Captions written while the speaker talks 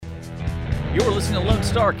You're listening to Lone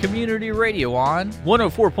Star Community Radio on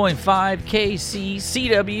 104.5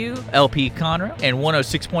 KCCW LP Conroe and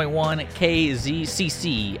 106.1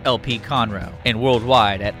 KZCC LP Conroe and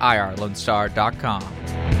worldwide at irlonestar.com.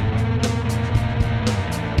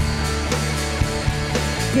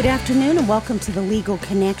 Good afternoon and welcome to the Legal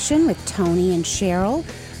Connection with Tony and Cheryl.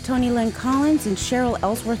 Tony Lynn Collins and Cheryl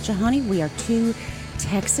Ellsworth Jahani. We are two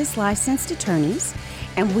Texas licensed attorneys.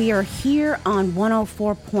 And we are here on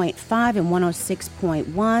 104.5 and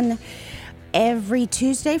 106.1 every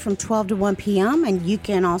Tuesday from 12 to 1 p.m. And you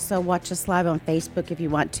can also watch us live on Facebook if you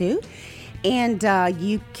want to. And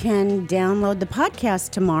you can download the podcast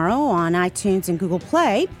tomorrow on iTunes and Google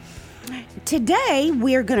Play. Today,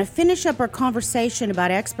 we are going to finish up our conversation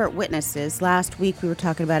about expert witnesses. Last week, we were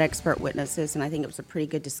talking about expert witnesses, and I think it was a pretty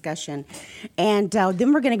good discussion. And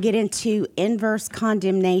then we're going to get into inverse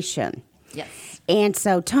condemnation. Yes. And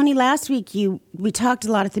so, Tony, last week we talked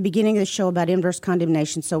a lot at the beginning of the show about inverse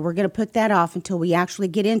condemnation, so we're going to put that off until we actually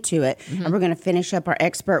get into it, and we're going to finish up our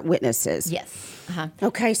expert witnesses. Yes. Uh-huh.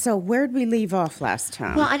 Okay, so where did we leave off last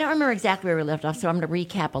time? Well, I don't remember exactly where we left off, so I'm going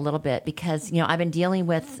to recap a little bit because, I've been dealing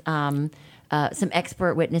with some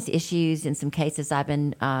expert witness issues in some cases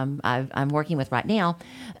I'm working with right now,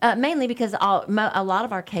 mainly because a lot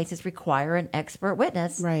of our cases require an expert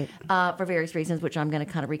witness, right? For various reasons, which I'm going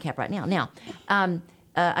to kind of recap right now. Now,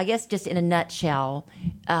 I guess just in a nutshell,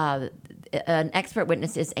 an expert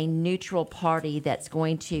witness is a neutral party that's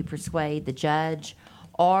going to persuade the judge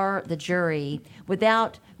or the jury with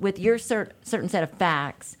your certain set of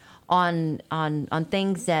facts on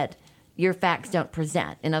things that your facts don't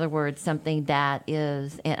present. In other words, something that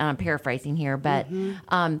is, and I'm paraphrasing here, but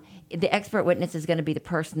the expert witness is going to be the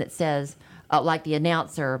person that says, like the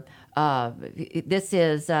announcer, this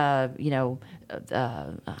is, Troy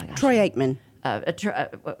Aikman.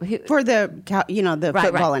 For the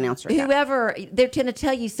football announcer. Yeah. Whoever, they're trying to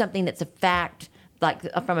tell you something that's a fact, like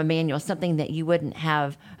from a manual, something that you wouldn't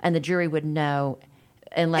have, and the jury would know.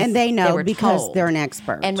 And they know were because told. They're an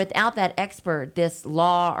expert. And without that expert, this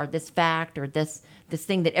law or this fact or this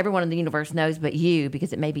thing that everyone in the universe knows but you,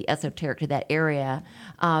 because it may be esoteric to that area,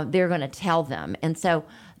 they're going to tell them. And so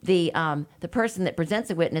the person that presents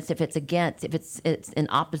a witness, if it's in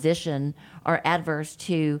opposition or adverse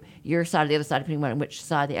to your side or the other side, depending on which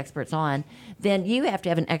side the expert's on, then you have to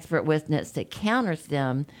have an expert witness that counters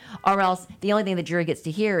them, or else the only thing the jury gets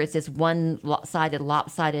to hear is this one-sided,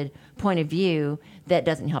 lopsided point of view that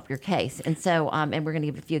doesn't help your case. And so, and we're going to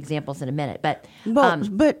give a few examples in a minute. But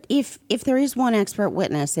if there is one expert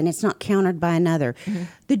witness and it's not countered by another,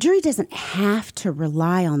 the jury doesn't have to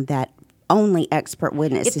rely on that only expert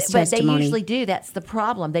witness's testimony. But they usually do. That's the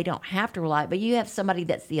problem. They don't have to rely. But you have somebody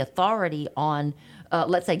that's the authority on,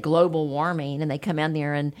 let's say, global warming, and they come in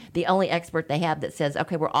there, and the only expert they have that says,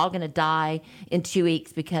 okay, we're all going to die in 2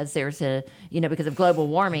 weeks because there's because of global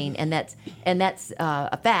warming, and that's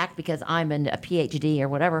a fact because I'm a PhD or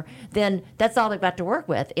whatever. Then that's all they've got to work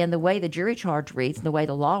with. And the way the jury charge reads and the way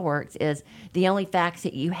the law works is the only facts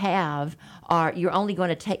that you have are you're only going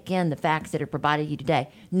to take in the facts that are provided you today.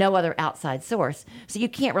 No other outside source. So you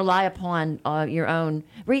can't rely upon your own.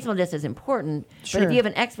 Reasonableness is important, sure. But if you have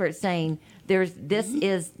an expert saying this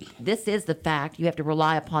is the fact, you have to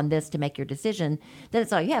rely upon this to make your decision, then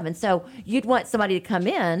it's all you have. And so you'd want somebody to come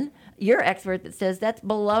in, your expert, that says that's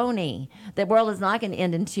baloney. The world is not going to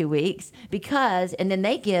end in 2 weeks because, and then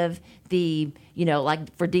they give the,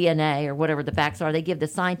 like for DNA or whatever the facts are, they give the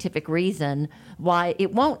scientific reason why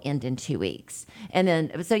it won't end in 2 weeks. And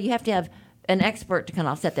then, so you have to have an expert to kind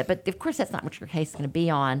of offset that. But of course, that's not what your case is going to be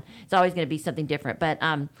on. It's always going to be something different. But,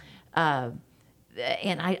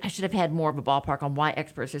 and I should have had more of a ballpark on why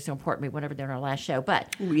experts are so important to me whenever they're in our last show.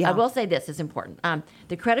 But yeah. I will say this is important.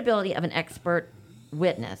 The credibility of an expert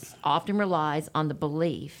witness often relies on the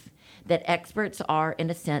belief that experts are, in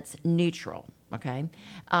a sense, neutral, okay?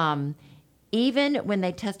 Even when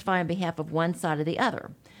they testify on behalf of one side or the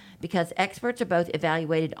other, because experts are both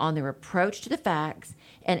evaluated on their approach to the facts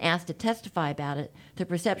and asked to testify about it, the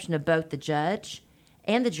perception of both the judge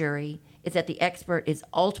and the jury is that the expert is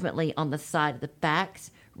ultimately on the side of the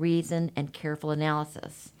facts, reason, and careful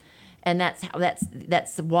analysis. And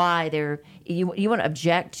that's why you want to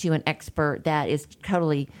object to an expert that is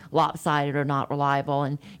totally lopsided or not reliable,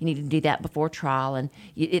 and you need to do that before trial. And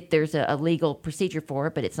there's a legal procedure for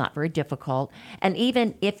it, but it's not very difficult. And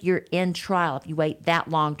even if you're in trial, if you wait that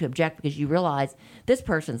long to object because you realize this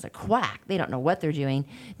person's a quack, they don't know what they're doing,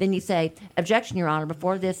 then you say, objection, Your Honor,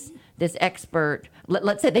 before this this expert,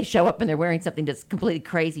 let's say they show up and they're wearing something that's completely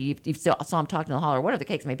crazy. You saw them talking in the hall or whatever the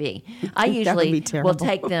case may be. I usually will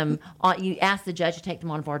take them on. You ask the judge to take them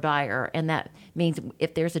on voir dire, and that means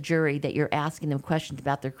if there's a jury that you're asking them questions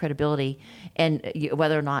about their credibility and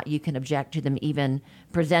whether or not you can object to them even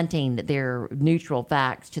presenting their neutral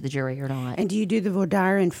facts to the jury or not. And do you do the voir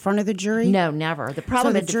dire in front of the jury? No, never. The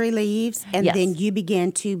problem is the jury leaves, and yes. then you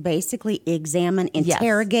begin to basically examine,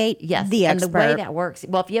 interrogate yes. the expert. And the way that works,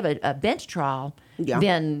 well, if you have a bench trial,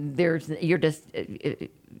 then you're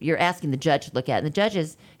asking the judge to look at it. And the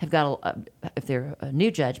judges have got, if they're a new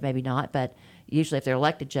judge, maybe not, but usually if they're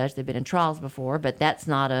elected judge, they've been in trials before, but that's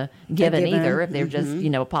not a given either. If they're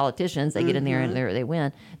just, politicians, they get in there and they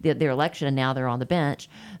win their election, and now they're on the bench.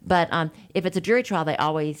 But if it's a jury trial, they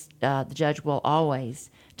always, the judge will always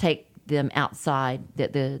take them outside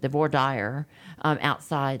the voir dire,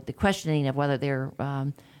 outside the questioning of whether they're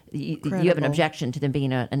you have an objection to them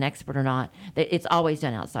being an expert or not. It's always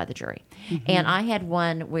done outside the jury. And I had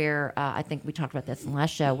one where I think we talked about this in the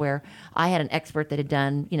last show, where I had an expert that had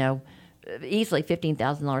done easily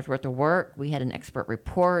 $15,000 worth of work. We had an expert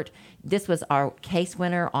report. This was our case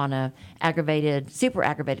winner on a super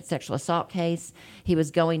aggravated sexual assault case. He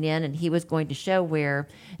was going in and he was going to show where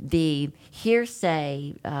the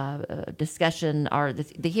hearsay discussion or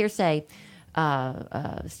the hearsay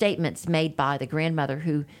statements made by the grandmother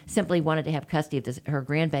who simply wanted to have custody of her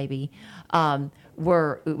grandbaby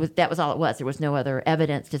that was all it was. There was no other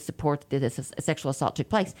evidence to support that this sexual assault took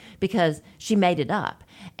place because she made it up.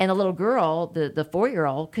 And the little girl, the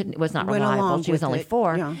 4-year-old, was not reliable. She was only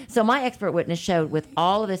 4. Yeah. So my expert witness showed with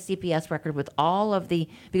all of the CPS record, with all of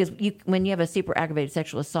because when you have a super aggravated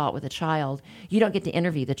sexual assault with a child, you don't get to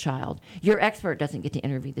interview the child. Your expert doesn't get to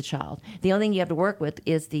interview the child. The only thing you have to work with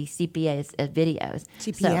is the CPS videos.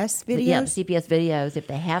 CPS videos? Yeah, CPS videos, if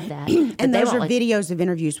they have that. And those are videos of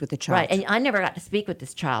interviews with the child. Right, and I never got to speak with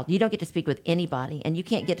this child. You don't get to speak with anybody, and you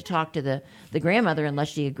can't get to talk to the grandmother unless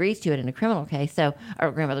she agrees to it in a criminal case. So,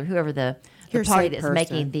 or grandmother, whoever the party that's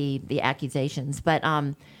making the accusations. But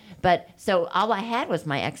so all I had was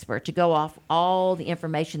my expert to go off all the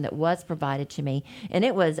information that was provided to me, and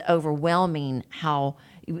it was overwhelming how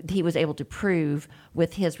he was able to prove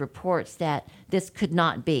with his reports that this could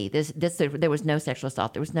not be. There was no sexual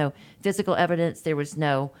assault. There was no physical evidence. There was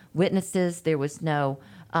no witnesses. There was no.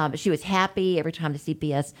 She was happy every time the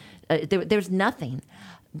CPS. There's nothing.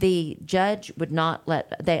 The judge would not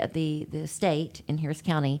let the state in Harris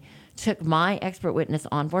County took my expert witness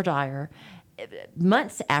on voir dire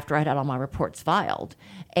months after I had all my reports filed,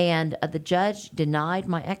 and the judge denied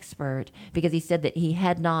my expert because he said that he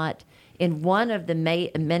had not, in one of the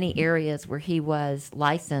many areas where he was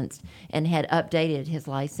licensed and had updated his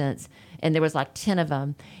license, and there was like 10 of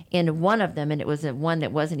them, in one of them, and it was one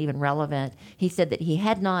that wasn't even relevant, he said that he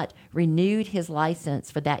had not renewed his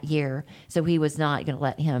license for that year, so he was not going to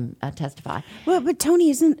let him testify. Well, but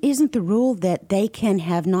Tony, isn't the rule that they can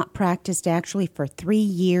have not practiced actually for 3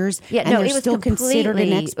 years and they're still considered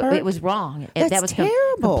an expert? It was wrong. That's that was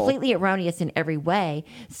terrible. Completely erroneous in every way.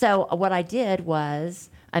 So what I did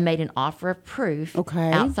was I made an offer of proof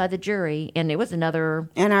outside the jury, and it was another.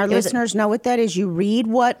 And our listeners know what that is. You read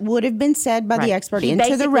what would have been said by the expert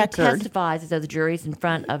into the record. He testifies as though the jury's in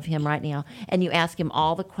front of him right now, and you ask him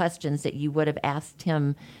all the questions that you would have asked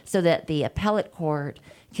him so that the appellate court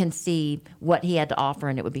can see what he had to offer,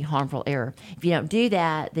 and it would be harmful error. If you don't do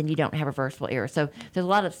that, then you don't have reversible error. So there's a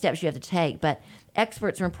lot of steps you have to take, but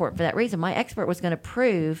experts are important for that reason. My expert was going to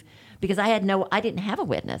prove, because I didn't have a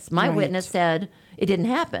witness. My witness said it didn't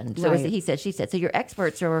happen. So it was he said, she said. So your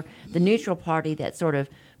experts are the neutral party that sort of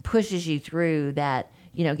pushes you through that,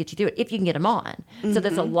 get you through it, if you can get them on. So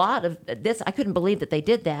there's a lot of this. I couldn't believe that they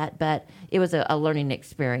did that, but it was a learning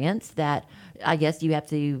experience that I guess you have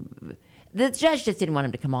to. The judge just didn't want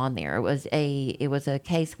him to come on there. It was a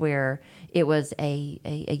case where it was a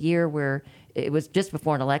year where it was just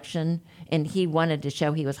before an election, and he wanted to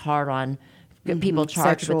show he was hard on people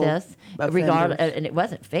charged with this, and it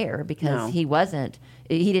wasn't fair because he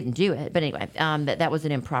didn't do it. But anyway, that was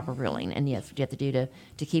an improper ruling, and yes, what you have to do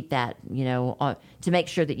to keep that, to make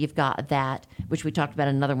sure that you've got that, which we talked about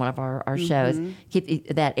in another one of our shows, keep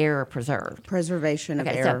that error preserved. Preservation of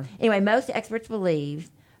error. So anyway, most experts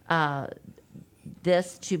believe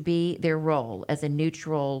this to be their role as a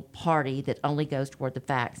neutral party that only goes toward the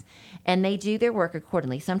facts. And they do their work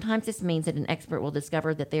accordingly. Sometimes this means that an expert will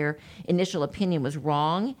discover that their initial opinion was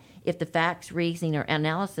wrong if the facts, reasoning, or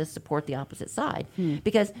analysis support the opposite side.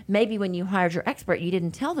 Because maybe when you hired your expert, you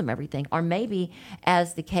didn't tell them everything. Or maybe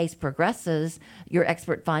as the case progresses, your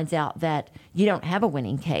expert finds out that you don't have a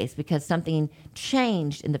winning case because something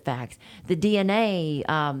changed in the facts. The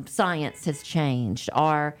DNA science has changed,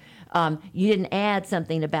 or you didn't add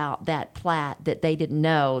something about that plat that they didn't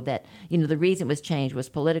know, that, the reason it was changed was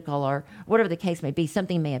political, or whatever the case may be.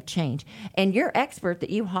 Something may have changed. And your expert that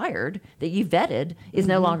you hired, that you vetted, is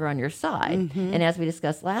no longer on your side. And as we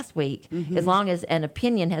discussed last week, as long as an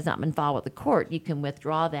opinion has not been filed with the court, you can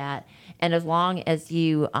withdraw that. And as long as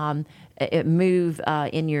you move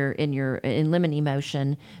in your in limine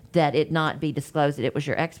motion that it not be disclosed that it was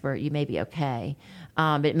your expert, you may be okay.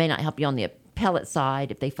 It may not help you on the appellate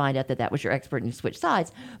side if they find out that that was your expert and you switch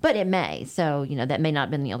sides, but it may. So, that may not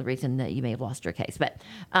have been the only reason that you may have lost your case. But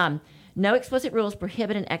no explicit rules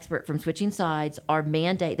prohibit an expert from switching sides or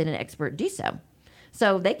mandate that an expert do so.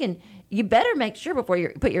 So you better make sure before you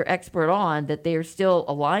put your expert on that they're still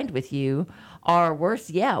aligned with you. Or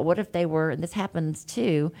worse, what if they were, and this happens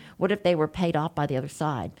too, what if they were paid off by the other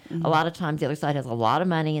side? A lot of times the other side has a lot of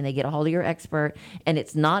money and they get a hold of your expert, and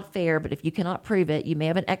it's not fair, but if you cannot prove it, you may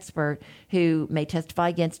have an expert who may testify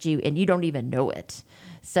against you and you don't even know it.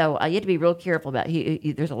 So you have to be real careful about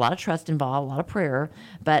there's a lot of trust involved, a lot of prayer,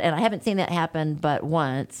 and I haven't seen that happen but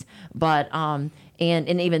once, but and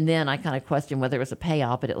even then I kind of question whether it was a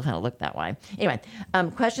payoff, but it kind of looked that way. Anyway,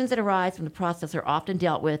 questions that arise from the process are often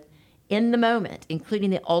dealt with in the moment, including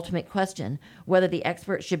the ultimate question, whether the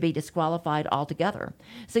expert should be disqualified altogether.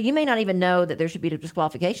 So you may not even know that there should be a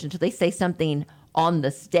disqualification until they say something on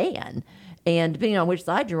the stand. And depending on which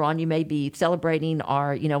side you're on, you may be celebrating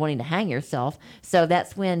or, wanting to hang yourself. So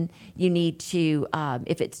that's when you need to,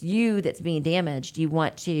 if it's you that's being damaged, you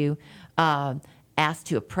want to ask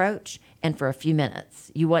to approach, and for a few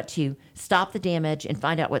minutes. You want to stop the damage and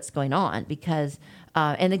find out what's going on because,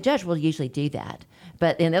 and the judge will usually do that.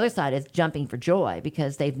 But the other side is jumping for joy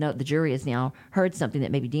because the jury has now heard something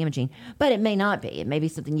that may be damaging, but it may not be. It may be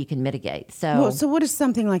something you can mitigate. So what does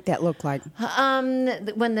something like that look like?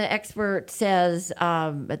 When the expert says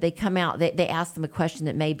they come out, they ask them a question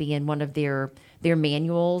that may be in one of their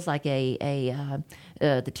manuals, like the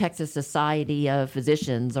Texas Society of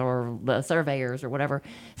Physicians or surveyors or whatever.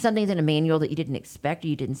 Something's in a manual that you didn't expect or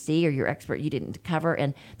you didn't see, or your expert you didn't cover,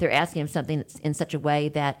 and they're asking them something that's in such a way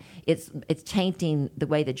that it's tainting the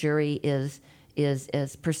way the jury is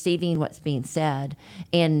perceiving what's being said,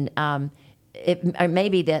 and or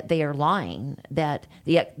maybe that they are lying, that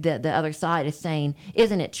the other side is saying,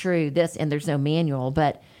 isn't it true this, and there's no manual,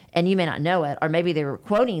 and you may not know it, or maybe they were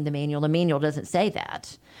quoting the manual doesn't say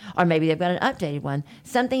that, or maybe they've got an updated one.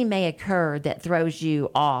 Something may occur that throws you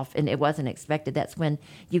off and it wasn't expected. That's when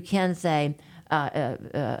you can say,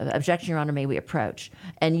 objection, Your Honor, may we approach?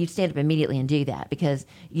 And you stand up immediately and do that because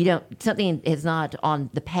something is not on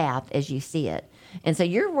the path as you see it. And so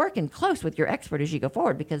you're working close with your expert as you go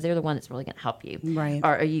forward because they're the one that's really going to help you. Right.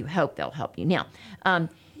 Or you hope they'll help you. Now,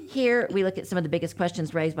 here we look at some of the biggest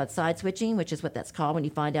questions raised by side switching, which is what that's called when you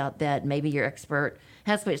find out that maybe your expert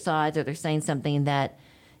has switched sides or they're saying something that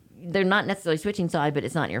they're not necessarily switching side, but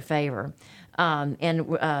it's not in your favor. So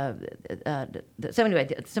anyway,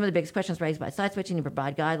 some of the biggest questions raised by side switching and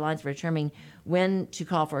provide guidelines for determining when to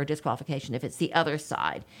call for a disqualification if it's the other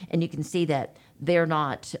side. And you can see that they're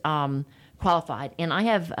not qualified. And I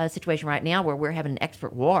have a situation right now where we're having an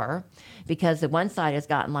expert war because the one side has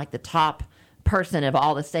gotten like the top person of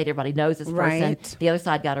all the state. Everybody knows this person. Right. The other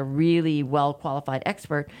side got a really well-qualified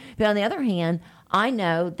expert. But on the other hand, I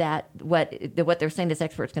know that what they're saying this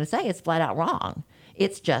expert's going to say is flat out wrong.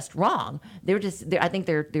 It's just wrong. I think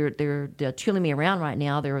they're tooling me around right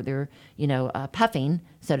now. They're puffing,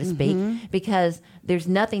 so to speak, because there's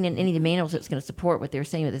nothing in any of the manuals that's going to support what they're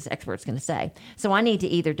saying what this expert's going to say. So I need to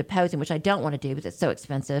either depose him, which I don't want to do because it's so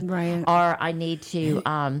expensive, right, or I need to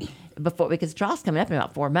because the trial's coming up in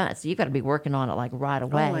about 4 months, so you've got to be working on it like right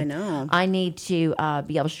away. Oh, I know. I need to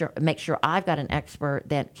be able to make sure I've got an expert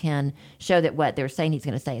that can show that what they're saying he's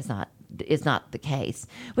going to say is not the case,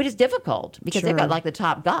 which is difficult because they've got like the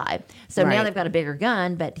top guy. So now they've got a bigger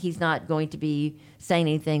gun, but he's not going to be saying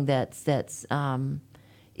anything that's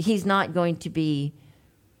he's not going to be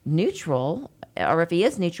neutral, or if he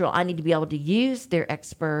is neutral, I need to be able to use their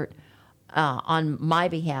expert on my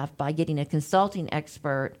behalf by getting a consulting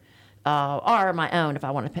expert or my own if I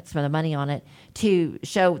want to spend the money on it to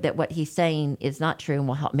show that what he's saying is not true and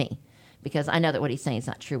will help me. because I know that what he's saying is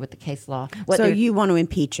not true with the case law. So you want to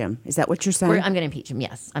impeach him? Is that what you're saying? I'm going to impeach him,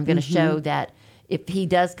 yes. I'm going to show that if he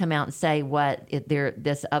does come out and say what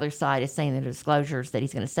this other side is saying, the disclosures that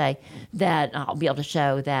he's going to say, that I'll be able to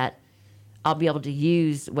show that I'll be able to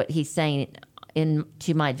use what he's saying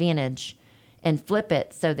to my advantage and flip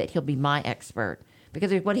it so that he'll be my expert.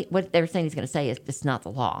 Because what they're saying he's going to say is it's not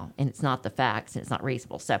the law, and it's not the facts, and it's not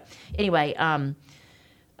reasonable. So anyway,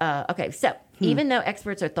 okay, so even though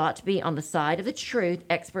experts are thought to be on the side of the truth,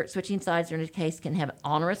 expert switching sides in a case can have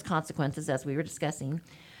onerous consequences, as we were discussing.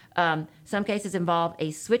 Some cases involve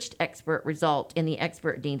a switched expert result in the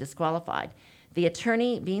expert deemed disqualified. The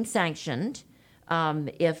attorney being sanctioned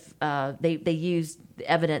if they use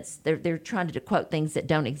evidence, they're trying to quote things that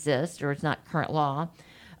don't exist or it's not current law,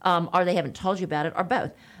 or they haven't told you about it, or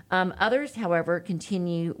both. Others, however,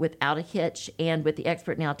 continue without a hitch and with the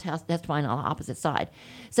expert now testifying on the opposite side.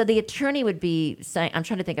 So the attorney would be saying, I'm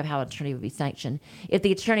trying to think of how an attorney would be sanctioned. If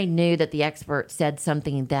the attorney knew that the expert said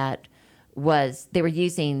something that they were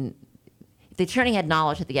using, if the attorney had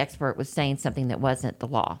knowledge that the expert was saying something that wasn't the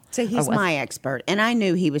law. So he's my expert, and I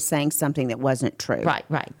knew he was saying something that wasn't true. Right.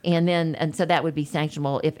 And so that would be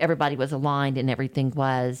sanctionable if everybody was aligned and everything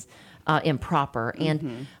was improper.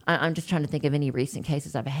 And I'm just trying to think of any recent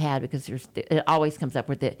cases I've had, because it always comes up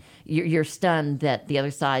with you're stunned that the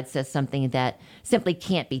other side says something that simply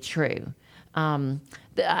can't be true.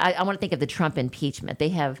 I want to think of the Trump impeachment.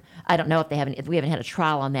 I don't know if they haven't. We haven't had a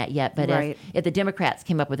trial on that yet. But if the Democrats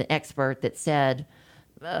came up with an expert that said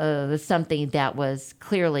something that was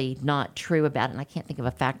clearly not true about it, and I can't think of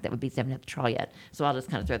a fact that would be something at the trial yet, so I'll just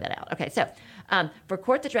kind of throw that out. Okay, so for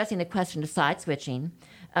courts addressing the question of side switching,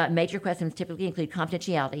 major questions typically include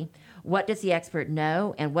confidentiality. What does the expert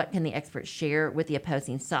know, and what can the expert share with the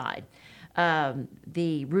opposing side?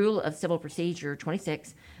 The rule of civil procedure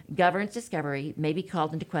 26 governs discovery may be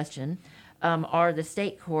called into question, or the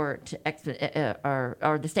state court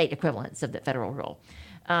or the state equivalents of the federal rule.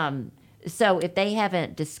 So if they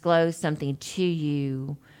haven't disclosed something to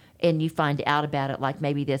you and you find out about it, like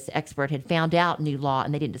maybe this expert had found out new law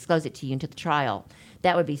and they didn't disclose it to you until the trial,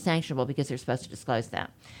 that would be sanctionable because they're supposed to disclose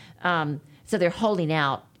that. So they're holding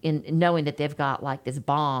out in knowing that they've got like this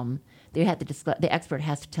bomb. They have to disclose. The expert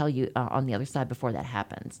has to tell you on the other side before that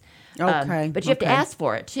happens. Okay. But you have to ask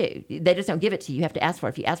for it too. They just don't give it to you. You have to ask for it.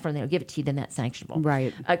 If you ask for it and they don't give it to you, then that's sanctionable.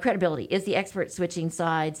 Right. Credibility. Is the expert switching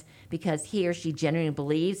sides because he or she genuinely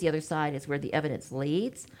believes the other side is where the evidence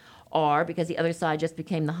leads, or because the other side just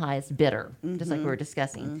became the highest bidder, just like we were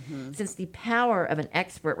discussing? Since the power of an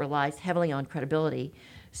expert relies heavily on credibility,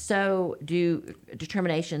 so do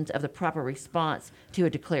determinations of the proper response to a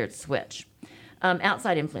declared switch.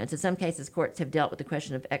 Outside influence. In some cases, courts have dealt with the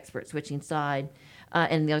question of expert switching side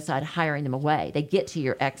and the other side hiring them away. They get to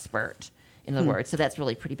your expert, in other words, so that's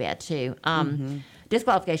really pretty bad too.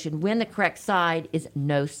 Disqualification, when the correct side is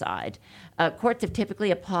no side. Courts have typically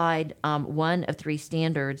applied one of three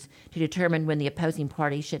standards to determine when the opposing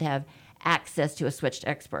party should have access to a switched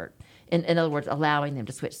expert. In other words, allowing them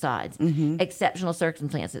to switch sides. Exceptional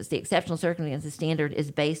circumstances. The exceptional circumstances standard is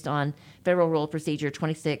based on Federal Rule of Procedure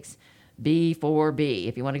 26 B4B,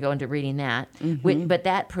 if you want to go into reading that. But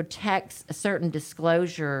that protects certain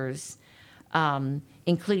disclosures,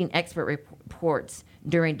 including expert reports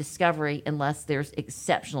during discovery, unless there's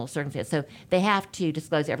exceptional circumstance. So they have to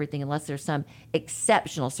disclose everything unless there's some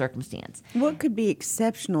exceptional circumstance. What could be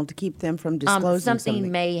exceptional to keep them from disclosing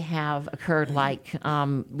something may have occurred, like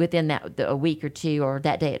within a week or two, or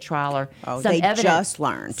that day at trial, or just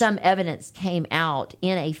learned. Some evidence came out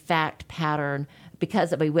in a fact pattern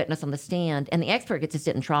because of a witness on the stand, and the expert gets to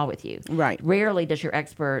sit in trial with you. Right. Rarely does your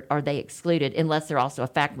expert, are they excluded, unless they're also a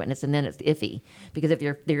fact witness, and then it's iffy. Because if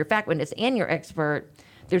you're a fact witness and your expert,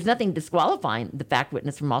 there's nothing disqualifying the fact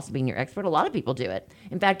witness from also being your expert. A lot of people do it.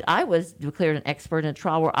 In fact, I was declared an expert in a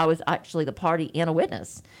trial where I was actually the party and a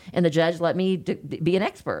witness, and the judge let me be an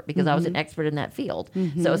expert because I was an expert in that field.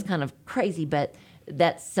 So it was kind of crazy, but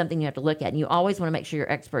that's something you have to look at. And you always want to make sure your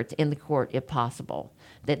expert's in the court if possible.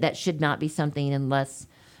 That should not be something unless,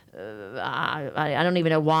 I don't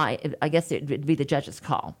even know why. I guess it would be the judge's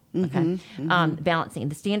call. Okay. Balancing.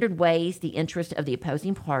 The standard weighs the interest of the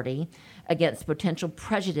opposing party against potential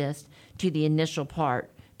prejudice to the initial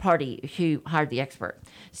party who hired the expert.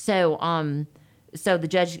 So the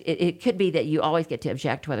judge, it could be that you always get to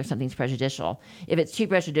object to whether something's prejudicial. If it's too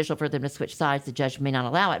prejudicial for them to switch sides, the judge may not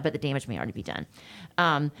allow it, but the damage may already be done.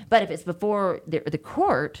 But if it's before the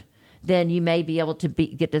court, then you may be able to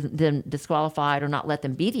get them disqualified or not let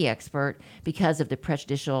them be the expert because of the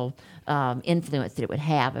prejudicial influence that it would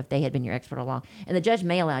have if they had been your expert all along. And the judge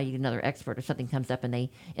may allow you another expert if something comes up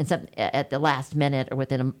at the last minute or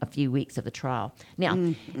within a few weeks of the trial. Now,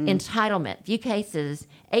 entitlement. A few cases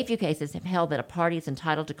have held that a party is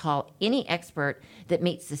entitled to call any expert that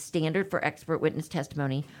meets the standard for expert witness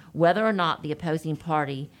testimony, whether or not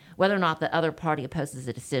the other party opposes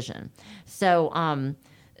the decision.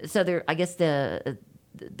 So there, I guess the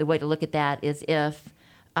way to look at that is if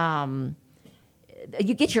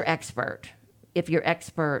you get your expert, if your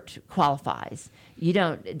expert qualifies, you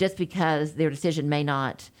don't, just because their decision may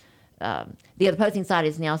not, the opposing side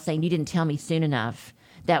is now saying you didn't tell me soon enough,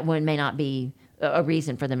 that one may not be a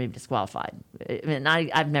reason for them to be disqualified. And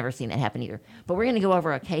I've never seen that happen either. But we're going to go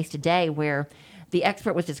over a case today where the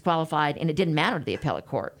expert was disqualified, and it didn't matter to the appellate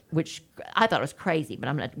court, which I thought was crazy,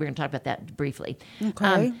 but we're going to talk about that briefly.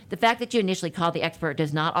 Okay. The fact that you initially called the expert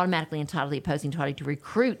does not automatically entitle the opposing party to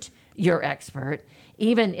recruit your expert,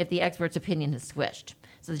 even if the expert's opinion has switched.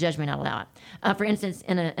 So the judge may not allow it. For instance,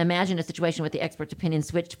 imagine a situation where the expert's opinion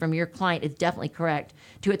switched from your client is definitely correct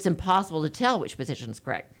to it's impossible to tell which position is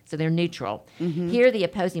correct. So they're neutral. Here, the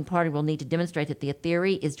opposing party will need to demonstrate that the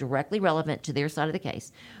theory is directly relevant to their side of the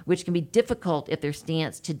case, which can be difficult if their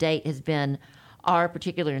stance to date has been our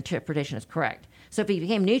particular interpretation is correct. So if he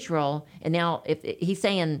became neutral, and now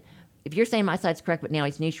if you're saying my side's correct, but now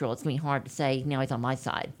he's neutral, it's going to be hard to say now he's on my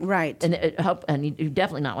side. Right. And you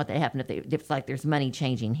definitely not want that to happen if it's like there's money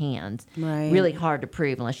changing hands. Right. Really hard to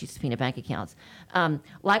prove unless you subpoena bank accounts.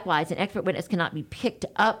 Likewise, an expert witness cannot be picked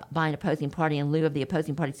up by an opposing party in lieu of the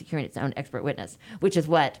opposing party securing its own expert witness, which is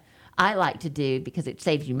what I like to do because it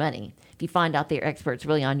saves you money. If you find out their expert's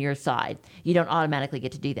really on your side, you don't automatically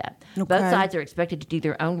get to do that. Okay. Both sides are expected to do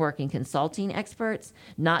their own work in consulting experts,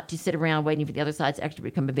 not to sit around waiting for the other side's expert to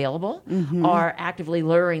become available or actively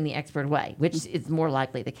luring the expert away, which is more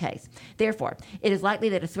likely the case. Therefore, it is likely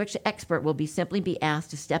that a switched expert will simply be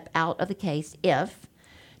asked to step out of the case if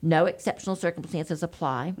no exceptional circumstances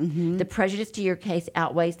apply. The prejudice to your case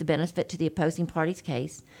outweighs the benefit to the opposing party's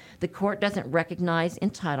case. The court doesn't recognize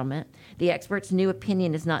entitlement. The expert's new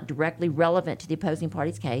opinion is not directly relevant to the opposing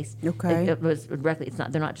party's case. Okay. It's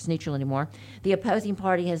not. They're not just neutral anymore. The opposing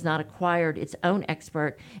party has not acquired its own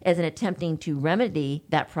expert as in attempting to remedy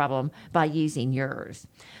that problem by using yours.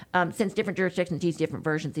 Since different jurisdictions use different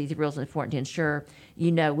versions of these rules, it's important to ensure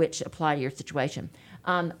you know which apply to your situation.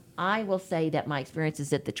 I will say that my experience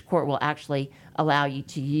is that the court will actually allow you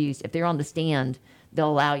to use, if they're on the stand,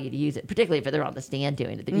 they'll allow you to use it, particularly if they're on the stand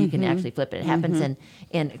doing it, that you can actually flip it. It happens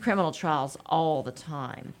in criminal trials all the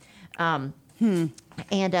time. And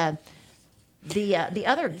the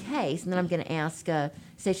other case, and then I'm going to ask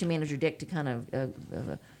Station Manager Dick to kind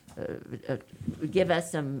of give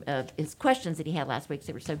us some his questions that he had last week, because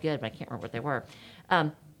they were so good, but I can't remember what they were.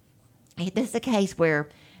 This is a case where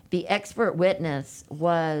the expert witness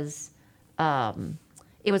was,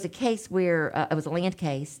 it was a case where it was a land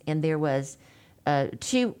case, and there was a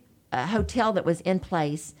hotel that was in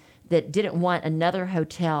place that didn't want another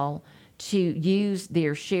hotel to use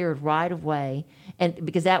their shared right-of-way, and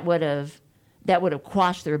because that would have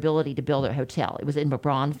quashed their ability to build a hotel. It was in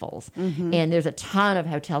Braunfels, and there's a ton of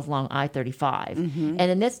hotels along I-35. And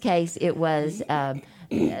in this case, it was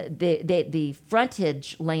the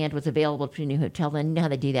frontage land was available to a new hotel. And you know how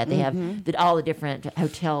they do that? They have all the different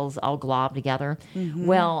hotels all globbed together.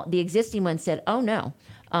 Well, the existing one said, "Oh no,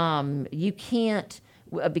 you can't."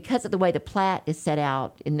 Because of the way the plat is set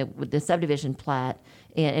out in the subdivision plat,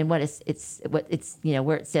 and what it's where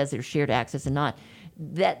it says there's shared access and not.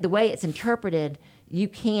 That the way it's interpreted, you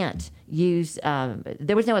can't use.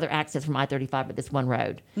 There was no other access from I-35 but this one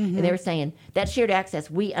road, and they were saying that shared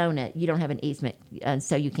access, we own it. You don't have an easement, and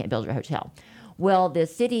so you can't build your hotel. Well, the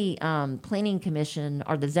city planning commission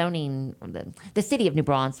or the zoning, the city of New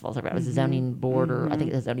Braunfels, or it was the zoning board, or I think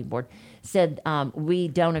it was the zoning board, said we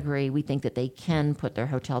don't agree. We think that they can put their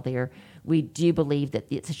hotel there. We do believe that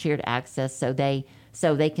it's a shared access, so they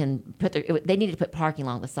can put they needed to put parking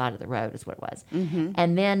along the side of the road is what it was.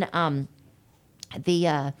 And then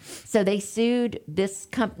so they sued this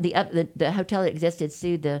company, the hotel that existed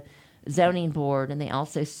sued the zoning board, and they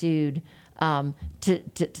also sued to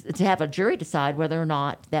have a jury decide whether or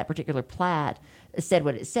not that particular plat said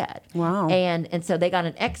what it said. Wow. And so they got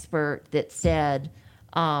an expert that said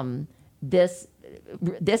this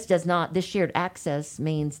shared access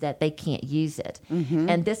means that they can't use it.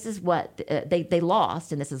 And this is what they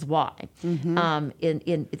lost, and this is why.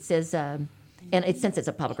 It says, since it's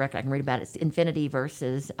a public record, I can read about it. It's Infinity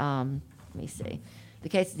versus, let me see. The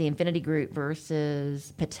case is the Infinity Group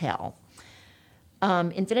versus Patel.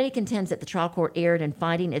 Infinity contends that the trial court erred in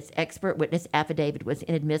finding its expert witness affidavit was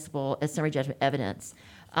inadmissible as summary judgment evidence.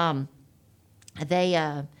 And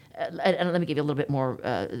let me give you a little bit more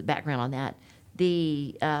background on that.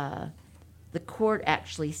 The court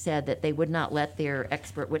actually said that they would not let their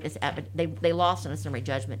expert witness they lost on a summary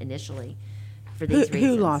judgment initially for these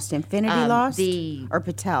reasons. Who lost? Infinity lost? Or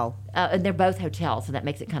Patel? And they're both hotels, so that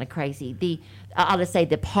makes it kind of crazy. I'll just say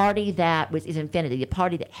the party that is Infinity. The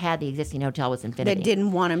party that had the existing hotel was Infinity. They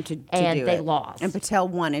didn't want him to and do they it. lost. And Patel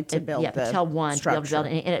wanted to build the Patel won structure. to be able to build it,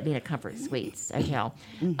 and it ended up being a Comfort Suites hotel.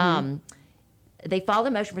 They filed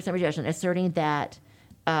a motion for summary judgment asserting that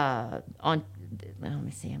let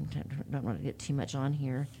me see. I don't want to get too much on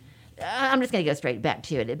here. I'm just going to go straight back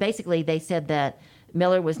to it. Basically, they said that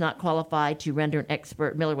Miller was not qualified to render an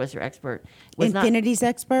expert. Miller was their expert. Infinity's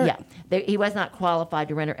expert? Yeah. He was not qualified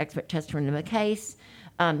to render expert testimony in the case.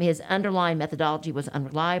 His underlying methodology was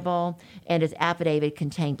unreliable, and his affidavit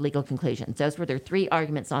contained legal conclusions. Those were their three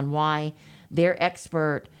arguments on why their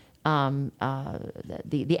expert,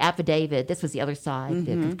 the affidavit, this was the other side,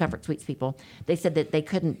 the Comfort Suites people, they said that they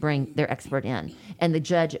couldn't bring their expert in. And the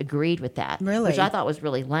judge agreed with that, Really? which I thought was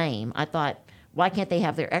really lame. I thought, why can't they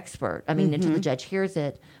have their expert? I mean, until the judge hears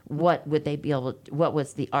it, what would they be able to, what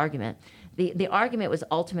was the argument? The argument was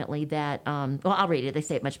ultimately that, I'll read it. They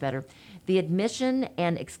say it much better. The admission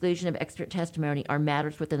and exclusion of expert testimony are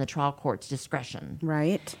matters within the trial court's discretion.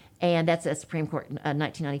 Right. And that's a Supreme Court,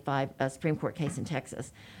 1995 Supreme Court case in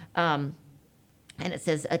Texas. And it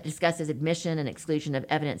says, discusses admission and exclusion of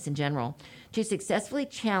evidence in general. To successfully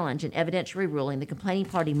challenge an evidentiary ruling, the complaining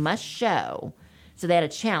party must show, so they had a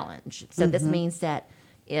challenge. So this means that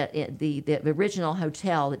the original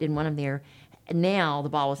hotel that didn't want them there, now the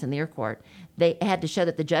ball was in their court. They had to show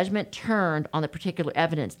that the judgment turned on the particular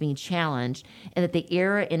evidence being challenged, and that the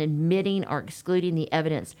error in admitting or excluding the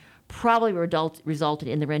evidence probably resulted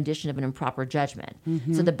in the rendition of an improper judgment.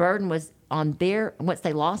 So the burden was on once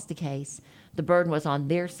they lost the case, the burden was on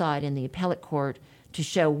their side in the appellate court to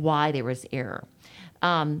show why there was error.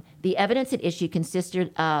 The evidence at issue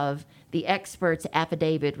consisted of the expert's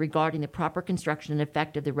affidavit regarding the proper construction and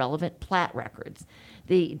effect of the relevant plat records.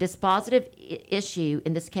 The dispositive issue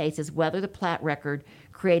in this case is whether the plat record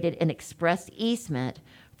created an express easement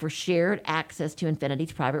for shared access to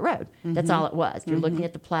Infinity's private road. That's all it was. You're looking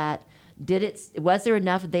at the plat. Was there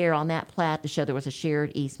enough there on that plat to show there was a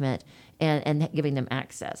shared easement and giving them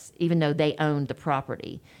access, even though they owned the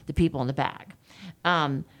property, the people in the back?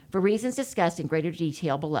 For reasons discussed in greater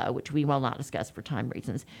detail below, which we will not discuss for time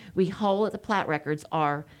reasons, we hold that the plat records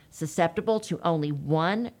are susceptible to only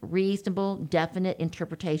one reasonable, definite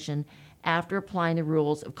interpretation after applying the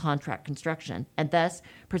rules of contract construction, and thus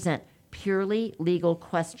present purely legal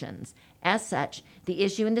questions. As such, the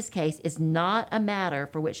issue in this case is not a matter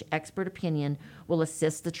for which expert opinion will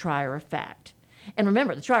assist the trier of fact. And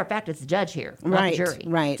remember, the trier of fact is the judge here, not the jury.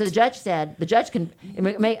 Right. So the judge can,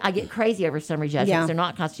 I get crazy over summary judgments, Yeah. they're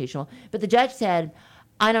not constitutional, but the judge said,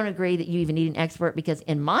 I don't agree that you even need an expert because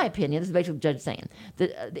in my opinion, this is basically what the judge is saying,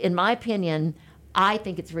 in my opinion, I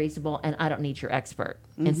think it's reasonable and I don't need your expert.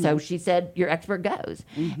 And so she said, your expert goes.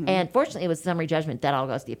 And fortunately, it was summary judgment that all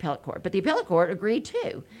goes to the appellate court. But the appellate court agreed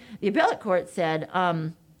too. The appellate court said,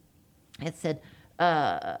 let's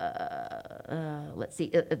see,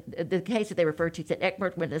 the case that they referred to said,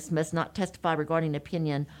 expert witness must not testify regarding an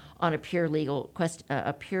opinion on a pure legal question,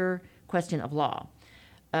 a pure question of law.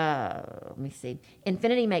 Let me see.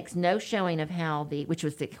 Infinity makes no showing of how which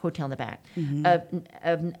was the hotel in the back,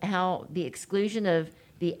 of how the exclusion of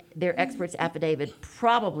their expert's affidavit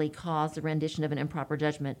probably caused the rendition of an improper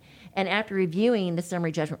judgment. And after reviewing the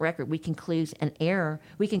summary judgment record, we conclude an error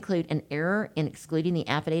in excluding the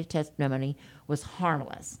affidavit testimony was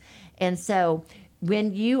harmless. And so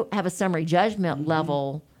when you have a summary judgment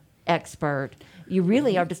level expert, you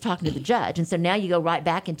really are just talking to the judge. And so now you go right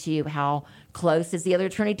back into how close is the other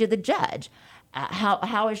attorney to the judge?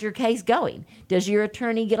 How is your case going? Does your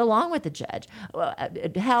attorney get along with the judge?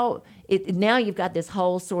 Now you've got this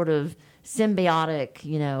whole sort of symbiotic,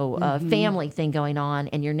 family thing going on,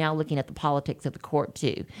 and you're now looking at the politics of the court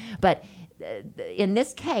too. But in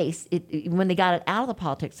this case, when they got it out of the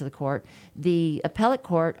politics of the court, the appellate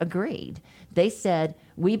court agreed. They said,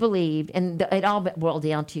 we believed, and it all boiled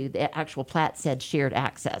down to the actual plat said shared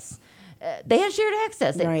access. They had shared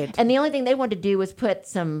access. Right. And the only thing they wanted to do was put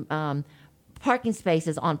some parking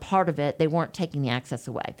spaces on part of it. They weren't taking the access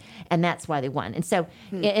away. And that's why they won. And so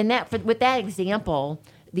with that example,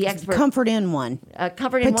 the expert Comfort Inn one.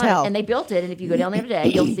 Comfort Inn Patel. one, and they built it. And if you go down there today,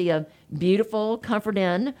 you'll see a beautiful Comfort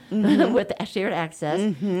Inn with shared access.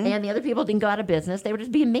 And the other people didn't go out of business; they were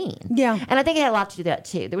just being mean. Yeah. And I think it had a lot to do with that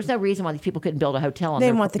too. There was no reason why these people couldn't build a hotel on They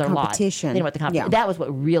their didn't want the their lot. competition. They didn't want the competition. Yeah. That was what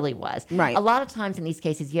really was. Right. A lot of times in these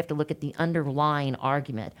cases, you have to look at the underlying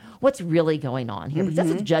argument. What's really going on here? Because that's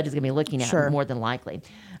what the judge is going to be looking at Sure. more than likely.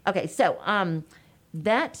 Okay, so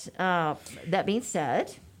that being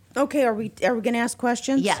said. Okay, are we going to ask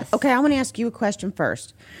questions? Yes. Okay, I want to ask you a question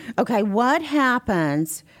first. Okay, what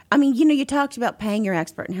happens? I mean, you talked about paying your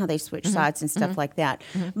expert and how they switch sides and stuff like that.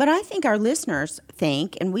 But I think our listeners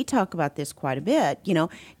think, and we talk about this quite a bit,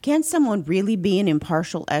 can someone really be an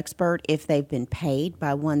impartial expert if they've been paid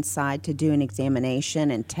by one side to do an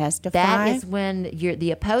examination and testify? That is when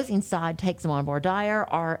the opposing side takes them on voir dire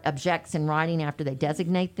or objects in writing after they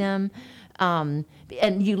designate them. And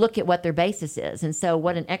you look at what their basis is. And so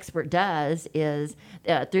what an expert does is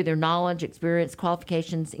through their knowledge, experience,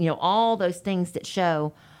 qualifications, all those things that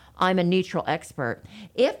show I'm a neutral expert.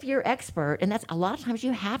 If you're expert, and that's a lot of times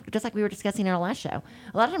you have, just like we were discussing in our last show,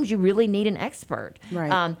 a lot of times you really need an expert.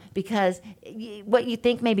 Right. Because what you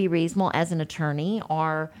think may be reasonable as an attorney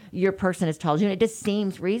or your person has told you, and it just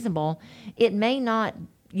seems reasonable, it may not.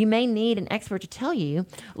 You may need an expert to tell you,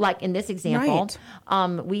 like in this example,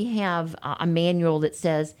 we have a manual that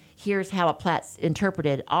says, here's how a plat's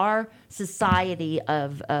interpreted. Our society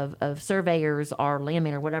of surveyors or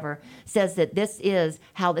landmen or whatever says that this is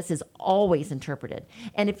how this is always interpreted.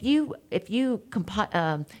 And if you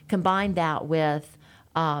combine that with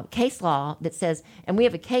case law that says, and we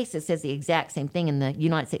have a case that says the exact same thing in the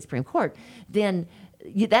United States Supreme Court, then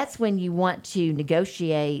that's when you want to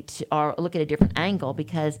negotiate or look at a different angle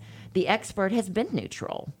because the expert has been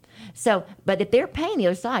neutral. So, but if they're paying the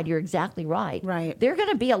other side, you're exactly right. Right. They're going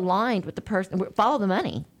to be aligned with the person. Follow the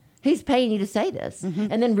money. Who's paying you to say this?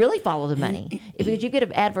 And then really follow the money. If you get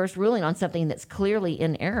an adverse ruling on something that's clearly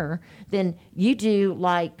in error, then you do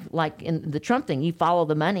like in the Trump thing. You follow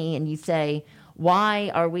the money and you say, why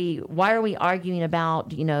are we arguing about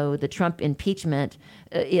the Trump impeachment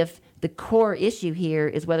if the core issue here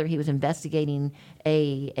is whether he was investigating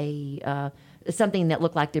a something that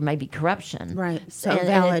looked like there may be corruption. Right. So and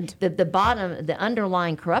valid. The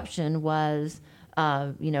underlying corruption was,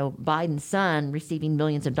 Biden's son receiving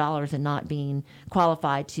millions of dollars and not being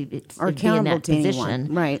qualified to be in that to position.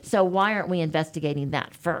 anyone. Right. So why aren't we investigating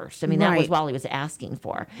that first? I mean, that was all he was asking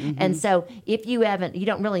for. And so if you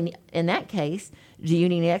don't really, in that case, do you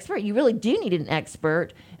need an expert? You really do need an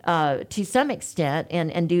expert to some extent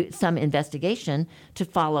and do some investigation to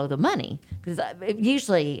follow the money. Because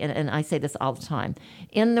usually, and I say this all the time,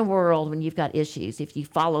 in the world when you've got issues, if you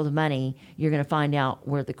follow the money, you're going to find out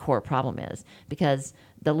where the core problem is because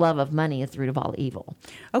the love of money is the root of all evil.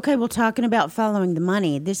 Okay, well, talking about following the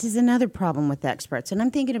money, this is another problem with experts. And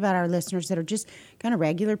I'm thinking about our listeners that are just kind of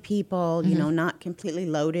regular people, not completely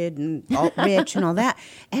loaded and all rich and all that.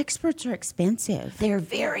 Experts are expensive. They're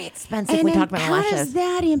very expensive. And we then talked about in the how last does show.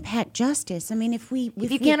 that impact justice? I mean, if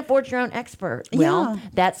you can't afford your own expert, well, Yeah.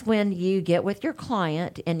 that's when you get with your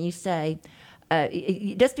client and you say,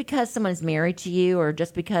 just because someone is married to you or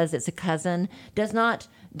just because it's a cousin does not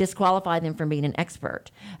disqualify them from being an expert.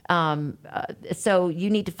 So you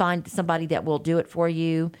need to find somebody that will do it for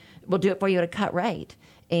you, at a cut rate.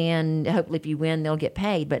 And hopefully if you win, they'll get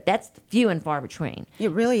paid. But that's few and far between.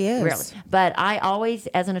 It really is. Really. But I always,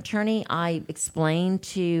 as an attorney, I explain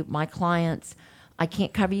to my clients, I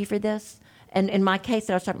can't cover you for this. And in my case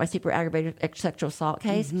that I was talking about, my super aggravated sexual assault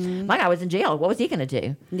case, my guy was in jail. What was he going to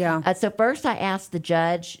do? Yeah. So first I asked the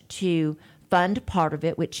judge to fund part of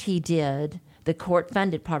it, which he did. The court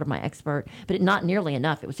funded part of my expert, but not nearly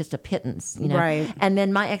enough. It was just a pittance, Right. And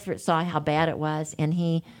then my expert saw how bad it was, and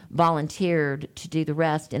he volunteered to do the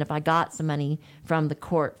rest. And if I got some money from the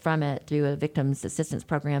court from it through a victim's assistance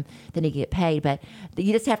program, then he'd get paid. But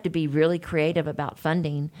you just have to be really creative about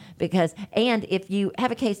funding and if you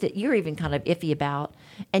have a case that you're even kind of iffy about,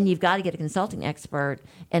 and you've got to get a consulting expert,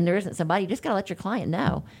 and there isn't somebody, you just got to let your client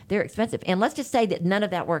know they're expensive. And let's just say that none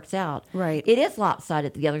of that works out. Right. It is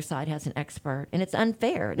lopsided that the other side has an expert, and it's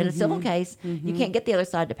unfair. In a civil case, you can't get the other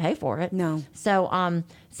side to pay for it. No.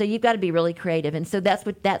 So you've got to be really creative, and so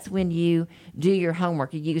that's when you do your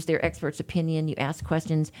homework. You use their expert's opinion. You ask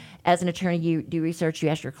questions. As an attorney, you do research. You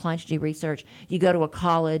ask your clients to do research. You go to a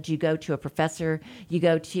college. You go to a professor. You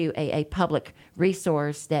go to a public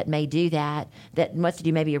resource that may do that wants to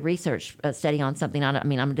do maybe a research study on something.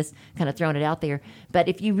 I'm just kind of throwing it out there. But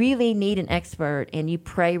if you really need an expert and you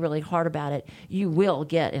pray really hard about it, you will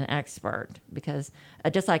get an expert. because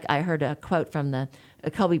just like I heard a quote from the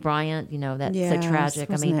Kobe Bryant, that's so tragic.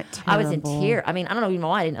 Wasn't I was in that terrible? tears. I mean, I don't know even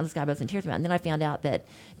why I didn't know this guy, but I was in tears about it. And then I found out that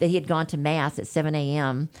he had gone to Mass at 7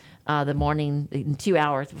 a.m. The morning, 2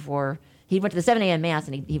 hours before. He went to the 7 a.m. Mass,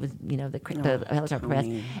 and he was, the helicopter crash.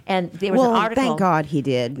 And there was an article. Thank God he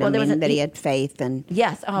did. Well, that he had faith. And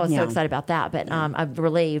yes, I was so excited about that. But I'm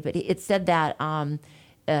relieved. But it said that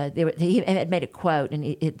he had made a quote, and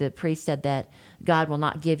the priest said that God will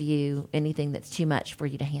not give you anything that's too much for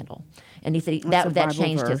you to handle. And he said that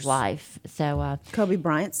changed his life. So Kobe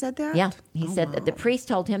Bryant said that? Yeah, he said that the priest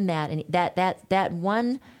told him that, and that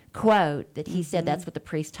one quote that he said that's what the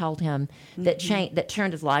priest told him that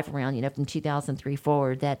turned his life around, from 2003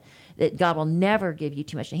 forward, that God will never give you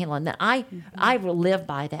too much to handle. And that I will live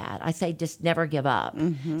by that. I say just never give up.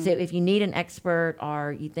 So if you need an expert,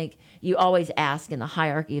 or you think, you always ask in the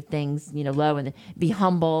hierarchy of things, low, and be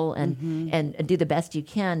humble and do the best you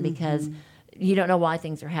can, because you don't know why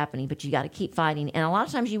things are happening, but you got to keep fighting. And a lot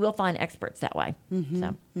of times you will find experts that way.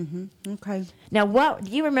 So. Okay. Now,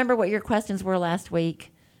 do you remember what your questions were last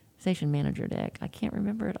week? Station Manager Dick. I can't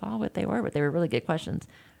remember at all what they were, but they were really good questions.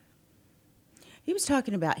 He was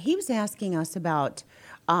asking us about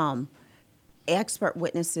expert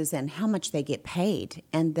witnesses and how much they get paid,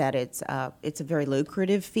 and that it's a very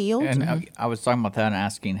lucrative field. And I was talking about that and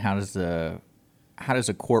asking, how does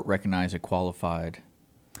a court recognize a qualified?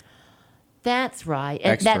 That's right.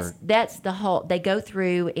 And expert? that's the whole. They go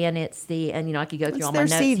through, and I could go through all my their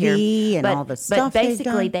notes CV here, and all the stuff But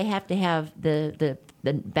basically, they've done. they have to have the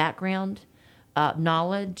background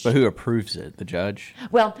knowledge. But who approves it? The judge?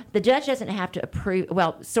 Well, the judge doesn't have to approve.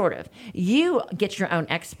 Well, sort of. You get your own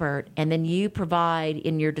expert, and then you provide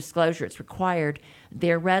in your disclosure, it's required,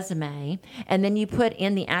 their resume, and then you put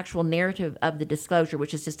in the actual narrative of the disclosure,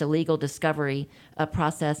 which is just a legal discovery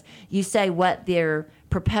process. You say what their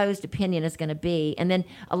proposed opinion is going to be, and then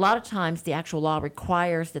a lot of times the actual law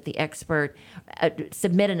requires that the expert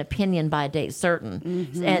submit an opinion by a date certain,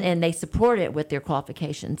 and they support it with their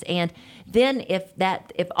qualifications. And then if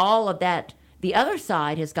all of that, the other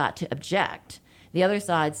side has got to object. The other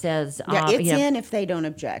side says, in if they don't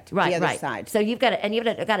object. Right, the other right. side. So you've got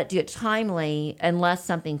to do it timely unless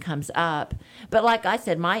something comes up. But like I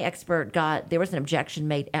said, my expert there was an objection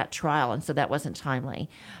made at trial, and so that wasn't timely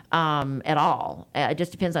at all. It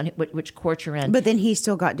just depends on which court you're in. But then he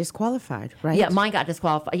still got disqualified, right? Yeah, mine got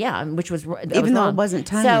disqualified. Yeah, which was even though wrong. It wasn't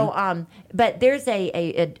timely. So, but there's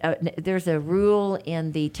there's a rule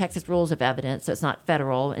in the Texas Rules of Evidence. So it's not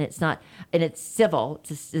federal, and it's civil.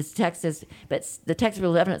 It's Texas, but the Texas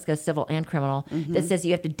Rules of Evidence goes civil and criminal. That says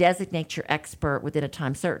you have to designate your expert within a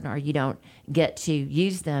time certain, or you don't get to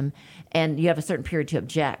use them, and you have a certain period to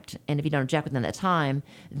object. And if you don't object within that time,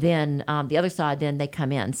 then the other side, then they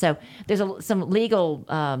come in. So there's some legal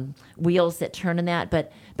wheels that turn in that,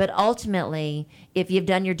 but ultimately, if you've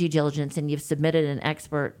done your due diligence and you've submitted an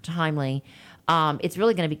expert timely, it's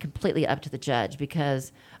really going to be completely up to the judge,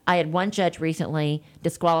 because I had one judge recently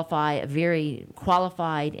disqualify a very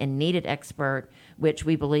qualified and needed expert, which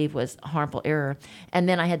we believe was harmful error. And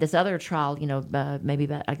then I had this other trial, maybe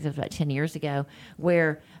about 10 years ago,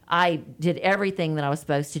 where I did everything that I was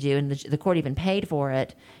supposed to do, and the court even paid for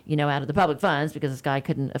it, out of the public funds, because this guy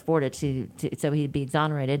couldn't afford it to so he'd be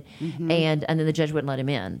exonerated, and then the judge wouldn't let him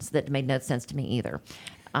in. So that made no sense to me either.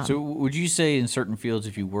 So would you say in certain fields,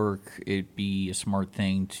 if you work, it'd be a smart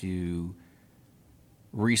thing to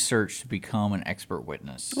research to become an expert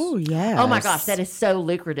witness? Oh, yes. Oh, my gosh, that is so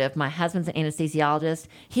lucrative. My husband's an anesthesiologist.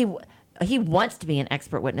 He wants to be an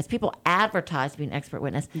expert witness. People advertise to be an expert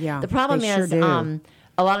witness. Yeah, the problem they is sure do.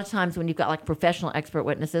 A lot of times when you've got like professional expert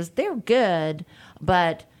witnesses, they're good,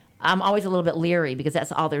 but I'm always a little bit leery, because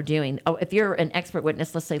that's all they're doing. Oh, if you're an expert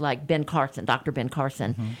witness, let's say like Dr. Ben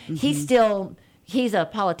Carson, he's a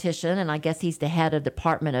politician, and I guess he's the head of the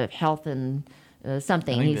Department of Health and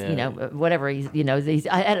something. He's, whatever. He's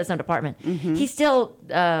head of some department. He's still,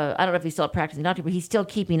 I don't know if he's still a practicing doctor, but he's still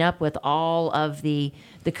keeping up with all of the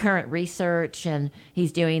current research, and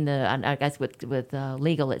he's doing I guess with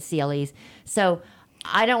legal at CLEs. So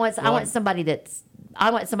I want somebody that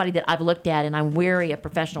I've looked at, and I'm weary of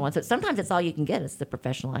professional ones. So sometimes it's all you can get is the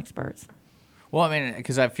professional experts. Well, I mean,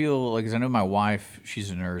 because I feel like, because I know my wife, she's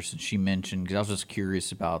a nurse, and she mentioned, because I was just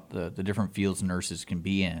curious about the different fields nurses can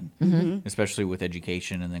be in, especially with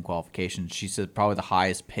education and then qualifications. She said probably the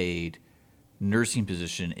highest paid nursing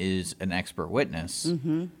position is an expert witness.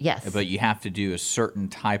 Yes. But you have to do a certain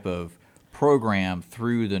type of program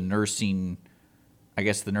through the nursing I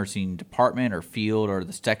guess, the nursing department or field or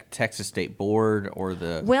the Texas State Board or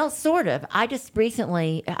the... Well, sort of. I just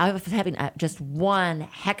recently, I was having just one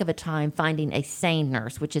heck of a time finding a SANE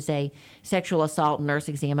nurse, which is a sexual assault nurse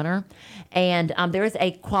examiner. And there is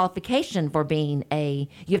a qualification for being you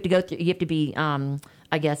have to go through, you have to be,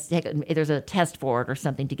 I guess, there's a test for it or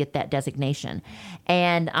something to get that designation.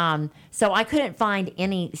 And so I couldn't find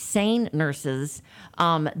any SANE nurses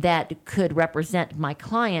that could represent my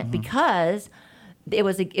client because... It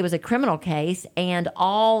was a criminal case, and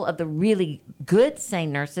all of the really good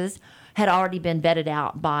SANE nurses had already been vetted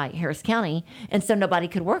out by Harris County, and so nobody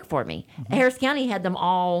could work for me. Harris County had them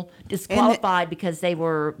all disqualified because they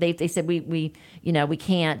said we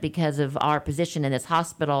can't because of our position in this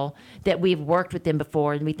hospital, that we've worked with them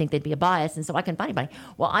before and we think they'd be a bias, and so I couldn't find anybody.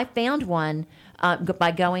 Well, I found one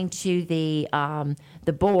by going to the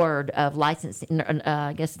board of licensing,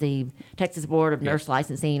 I guess the Texas Board of Nurse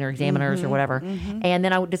Licensing or Examiners or whatever, and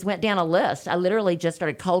then I just went down a list. I literally just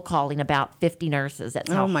started cold calling about 50 nurses.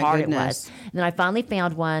 That's how hard it was. And then I finally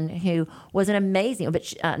found one who was an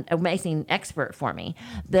amazing expert for me.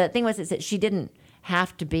 The thing was is that she didn't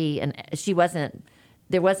have to be,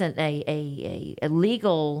 there wasn't a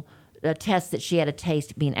legal test that she had to taste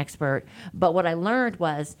to be an expert. But what I learned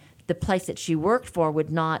was the place that she worked for would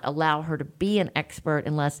not allow her to be an expert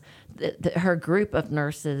unless her group of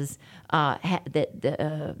nurses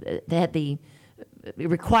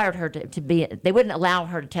required her to be. They wouldn't allow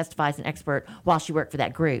her to testify as an expert while she worked for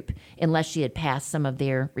that group unless she had passed some of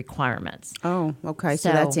their requirements. Oh, okay.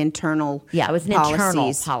 So that's internal. Yeah, it was an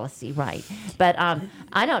internal policy, right? But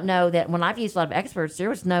I don't know that when I've used a lot of experts, there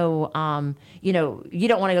was no, you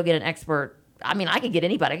don't want to go get an expert. I mean, I could get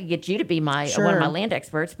anybody. I could get you to be one of my land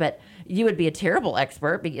experts, but you would be a terrible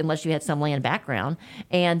expert unless you had some land background.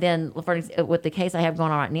 And then, with the case I have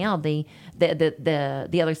going on right now, the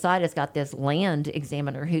other side has got this land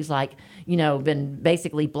examiner who's been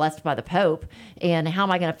basically blessed by the Pope. And how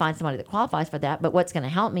am I going to find somebody that qualifies for that? But what's going to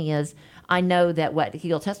help me is I know that what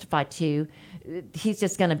he'll testify to, he's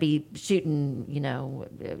just going to be shooting.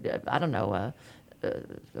 I don't know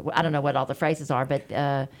what all the phrases are,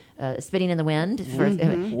 but spitting in the wind.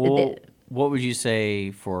 What would you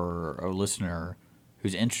say for a listener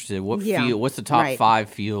who's interested? What's the top 5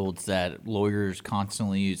 fields that lawyers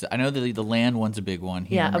constantly use? I know that the land one's a big one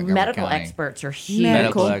here in Montgomery medical County. Experts are huge.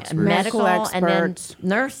 Medical experts. And then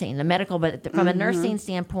nursing, the medical, but from a nursing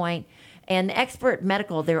standpoint. And expert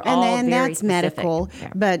medical, they're all very that's specific. medical,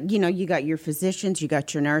 yeah. But you got your physicians, you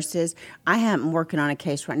got your nurses. I am working on a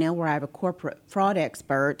case right now where I have a corporate fraud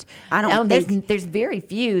expert. I don't think there's very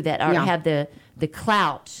few that have the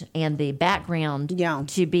clout and the background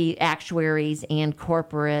to be actuaries and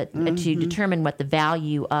corporate to determine what the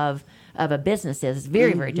value of a business is. It's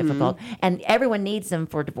very, very difficult. And everyone needs them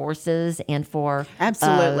for divorces and for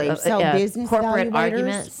absolutely. Business corporate valuators,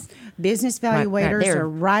 arguments. Business valuators are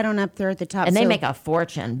right on up there at the top. And they make a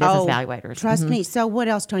fortune, business valuators. Trust me. So what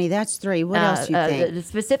else, Tony? That's 3. What else you think? The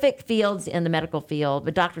specific fields in the medical field,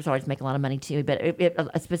 but doctors always make a lot of money too, but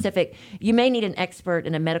you may need an expert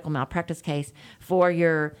in a medical malpractice case for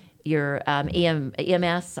your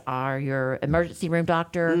EMS or your emergency room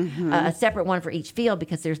doctor, a separate one for each field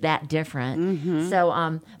because there's that different.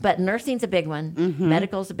 So, but nursing's a big one.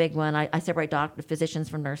 Medical's a big one. I separate physicians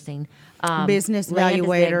from nursing. Business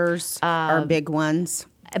valuators are big ones.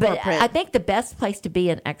 But I think the best place to be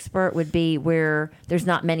an expert would be where there's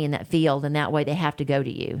not many in that field, and that way they have to go to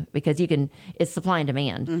you because it's supply and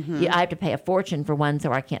demand. I have to pay a fortune for ones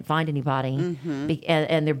where I can't find anybody,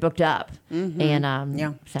 and they're booked up.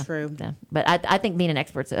 And true. So, but I think being an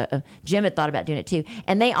expert's Jim had thought about doing it too,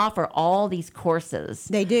 and they offer all these courses.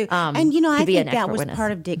 They do, and I think that was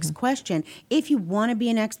part of Dick's question. If you want to be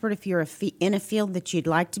an expert, if you're in a field that you'd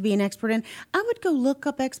like to be an expert in, I would go look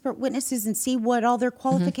up expert witnesses and see what all their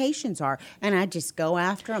qualifications are, and I just go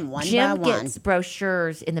after them one by one. Jim gets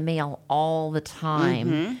brochures in the mail all the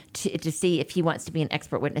time to see if he wants to be an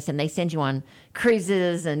expert witness, and they send you on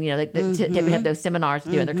cruises and to have those seminars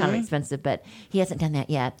to do, and they're kind of expensive, but he hasn't done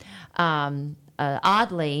that yet.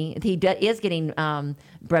 Oddly, he is getting not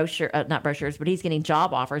brochures, but he's getting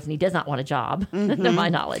job offers, and he does not want a job, to my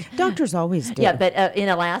knowledge. Doctors always do. Yeah, but in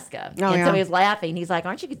Alaska. So he was laughing. He's like,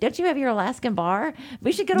 don't you have your Alaskan bar?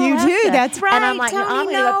 We should go to Alaska. You do, that's right. And I'm like, Tony, I'm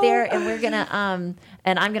going to go up there, and we're going to,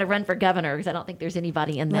 and I'm going to run for governor because I don't think there's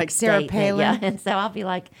anybody in that like Sarah state. Palin. And so I'll be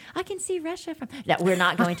like, I can see Russia from. No, we're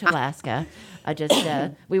not going to Alaska. I just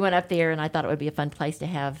we went up there, and I thought it would be a fun place to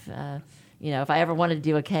have. if I ever wanted to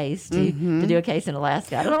do a case, to do a case in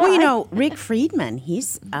Alaska. I don't know Well, why. Rick Friedman,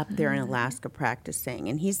 he's up there in Alaska practicing,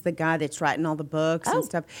 and he's the guy that's writing all the books and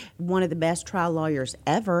stuff. One of the best trial lawyers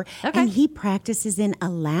ever, and he practices in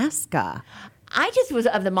Alaska. I just was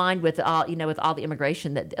of the mind with all the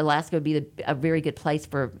immigration that Alaska would be a very good place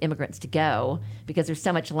for immigrants to go because there's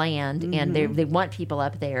so much land and they want people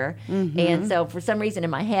up there. And so for some reason in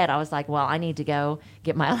my head, I was like, well, I need to go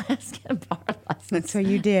get my Alaska bar license. So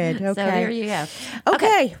you did. Okay. So there you go.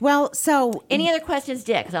 Okay. Well, so any other questions,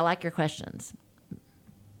 Dick? Because I like your questions.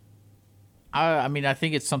 I mean, I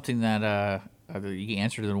think it's something that you can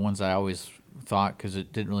answer the ones I always thought because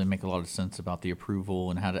it didn't really make a lot of sense about the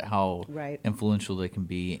approval and how influential they can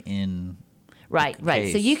be in right.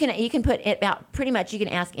 case. So you can put it out pretty much. You can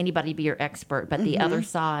ask anybody to be your expert, but the other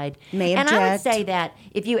side may and object. I would say that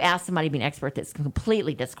if you ask somebody to be an expert that's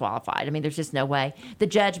completely disqualified, I mean, there's just no way. The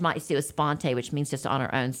judge might sua sponte, which means just on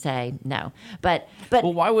her own say no. But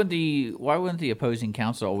well, why wouldn't the opposing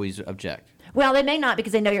counsel always object? Well, they may not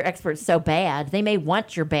because they know your expert's so bad. They may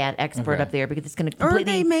want your bad expert up there because it's going to completely... Or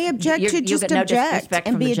they may object to just no object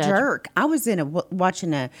and be a judge. jerk. I was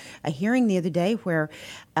watching a hearing the other day where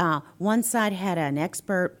one side had an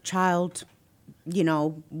expert child,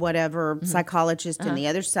 whatever, psychologist, and the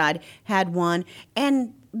other side had one.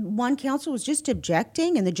 And one counsel was just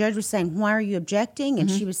objecting, and the judge was saying, why are you objecting? And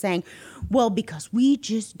she was saying, well, because we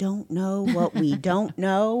just don't know what we don't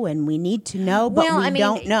know, and we need to know, but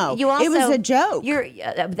don't know. It was a joke.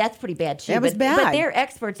 That's pretty bad, too. That was bad. But they're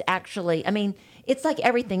experts, actually. I mean, it's like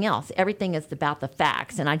everything else. Everything is about the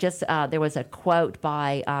facts. And I just, there was a quote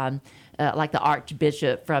by... like the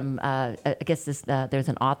Archbishop from, I guess there's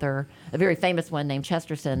an author, a very famous one named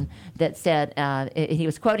Chesterton, that said, he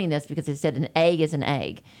was quoting this because he said, an egg is an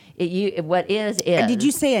egg. What is. Did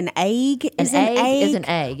you say an egg is an egg? An egg is an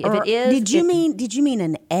egg. If it is. Did you mean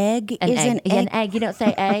an egg is an egg? An egg. You don't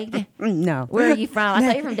say egg? No. Where are you from? I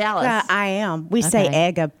thought you're from Dallas. I am. We say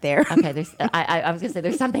egg up there. Okay. I was going to say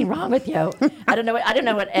there's something wrong with you. I don't know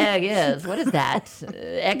what egg is. What is that?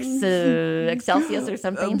 Excelsius or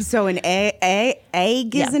something? So an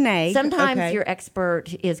egg is an egg. Sometimes your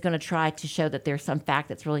expert is going to try to show that there's some fact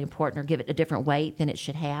that's really important or give it a different weight than it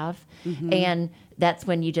should have. And that's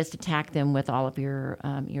when you just attack them with all of your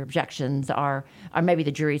objections, or maybe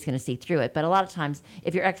the jury's going to see through it. But a lot of times,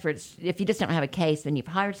 if you're experts, if you just don't have a case, then you've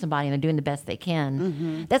hired somebody and they're doing the best they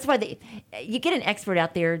can. That's why you get an expert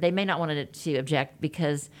out there. They may not want to object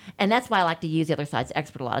and that's why I like to use the other side's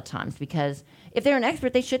expert a lot of times, because if they're an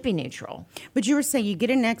expert, they should be neutral. But you were saying you get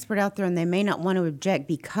an expert out there and they may not want to object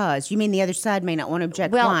because, you mean the other side may not want to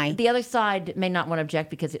object? Well, why? The other side may not want to object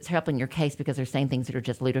because it's helping your case because they're saying things that are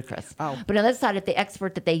just ludicrous. Oh. But on the other side, if the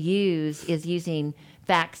expert that they use is using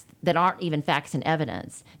facts that aren't even facts and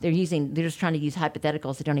evidence, they're just trying to use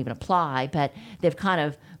hypotheticals that don't even apply, but they've kind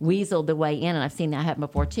of weaseled the way in, and I've seen that happen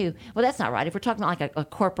before too. Well, that's not right. If we're talking about like a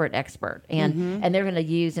corporate expert and they're going to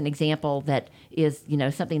use an example that is,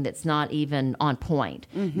 something that's not even on point,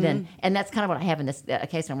 then, and that's kind of what I have in this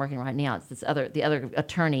case I'm working right now. It's the other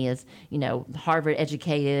attorney is, Harvard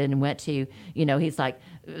educated and went to, he's like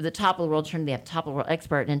the top of the world attorney, they have top of the world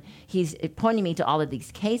expert, and he's pointing me to all of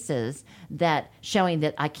these cases that showing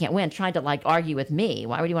that I can't win, trying to like argue with me.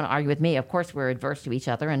 Why would you want to argue with me? Of course, we're adverse to each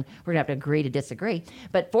other, and we're gonna have to agree to disagree.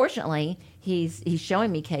 But fortunately, he's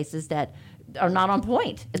showing me cases that are not on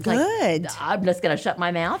point. It's good. Like, I'm just going to shut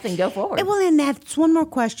my mouth and go forward. Well, and that's one more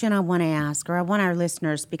question I want to ask, or I want our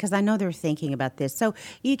listeners, because I know they're thinking about this. So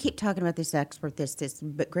you keep talking about this expert, this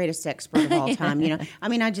greatest expert of all time. I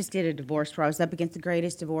mean, I just did a divorce where I was up against the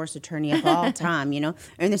greatest divorce attorney of all time. In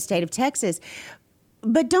the state of Texas.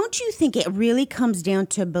 But don't you think it really comes down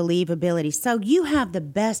to believability? So you have the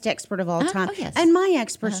best expert of all time, yes. and my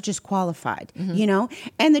expert's just qualified,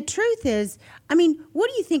 And the truth is, I mean, what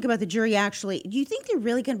do you think about the jury actually? Do you think they're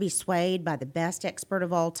really going to be swayed by the best expert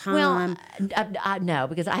of all time? Well, no,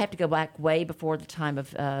 because I have to go back way before the time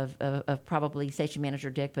of probably Station Manager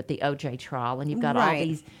Dick, but the O.J. trial, and you've got all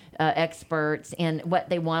these experts, and what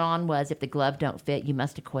they went on was if the glove don't fit, you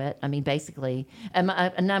must acquit. I mean, basically,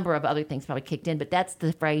 a number of other things probably kicked in, but that's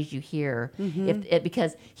the phrase you hear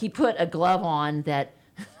because he put a glove on that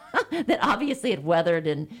that obviously had weathered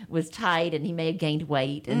and was tight, and he may have gained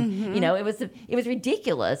weight, and it was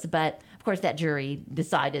ridiculous. But of course, that jury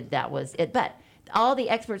decided that was it. But all the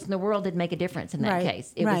experts in the world did make a difference in that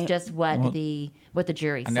case. It was just what the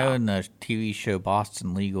jury saw. I know in the TV show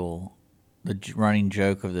Boston Legal, the running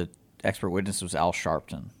joke of the expert witness was Al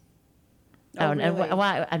Sharpton. Oh, really? and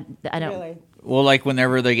why? I don't. Really? Well, like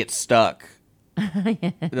whenever they get stuck,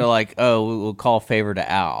 they're like, "Oh, we'll call favor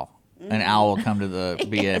to Al." an owl come to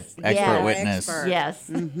be an Yes, expert yes. witness. Expert. Yes.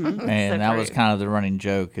 And So that was true. kind of the running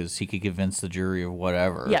joke, is he could convince the jury of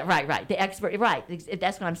whatever. Yeah, right. The expert, right.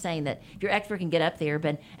 That's what I'm saying, that your expert can get up there,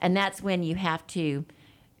 and that's when you have to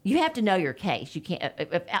know your case. You can't,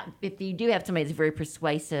 if you do have somebody that's very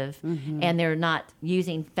persuasive and they're not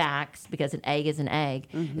using facts, because an egg is an egg,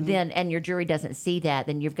 then, and your jury doesn't see that,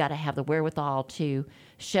 then you've got to have the wherewithal to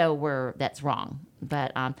show where that's wrong.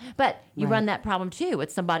 But you run that problem too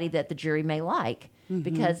with somebody that the jury may like.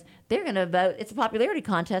 Because they're going to vote. It's a popularity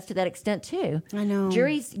contest to that extent too. I know.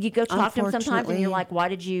 Juries, you go talk to them sometimes, and Unfortunately. you're like, "Why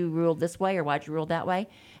did you rule this way, or why did you rule that way?"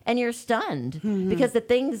 And you're stunned because the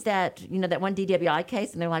things that that one DWI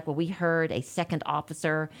case, and they're like, "Well, we heard a second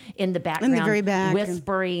officer in the background very back,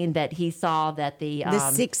 whispering that he saw that the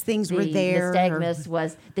 6 things were there, The stigmas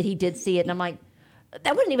was that he did see it," and I'm like,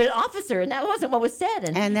 that wasn't even an officer, and that wasn't what was said.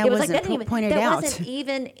 And that it was wasn't like, that didn't pointed that out. wasn't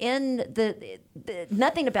even in the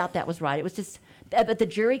nothing about that was right. It was just, but the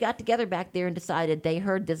jury got together back there and decided they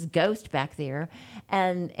heard this ghost back there,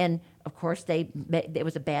 and of course it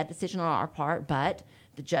was a bad decision on our part, but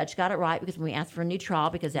the judge got it right, because when we asked for a new trial,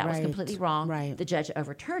 because that was Right, completely wrong, right. the judge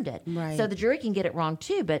overturned it. Right. So the jury can get it wrong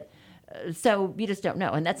too, but. So you just don't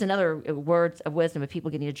know, and that's another words of wisdom of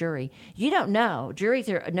people getting a jury. You don't know. Juries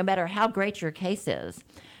are, no matter how great your case is,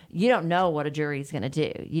 you don't know what a jury is going to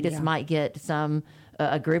do. You just might get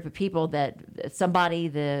a group of people that somebody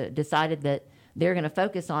decided that they're going to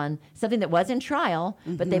focus on something that was in trial,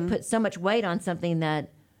 but they put so much weight on something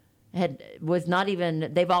that was not even.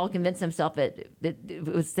 They've all convinced themselves that it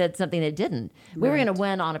was said something that didn't. We were going to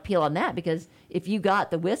win on appeal on that, because if you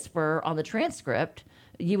got the whisper on the transcript,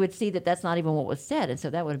 you would see that that's not even what was said, and so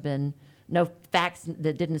that would have been no facts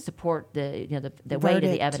that didn't support the weight of the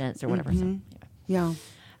Verdict. evidence or whatever. So, Yeah.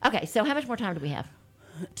 okay, so how much more time do we have?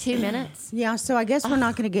 2 minutes. Yeah, so I guess we're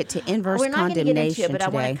not going to get to inverse We're not going to condemnation get into it, but I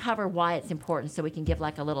today. want to cover why it's important, so we can give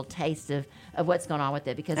like a little taste of what's going on with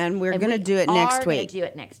it. Because And we're we gonna do it next are gonna week. do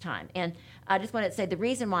it next time. And I just wanted to say the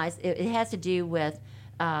reason why it has to do with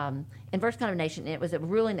inverse condemnation. It was a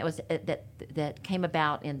ruling that was that came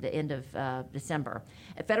about in the end of December.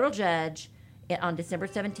 A federal judge on December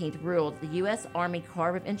 17th ruled the U.S. Army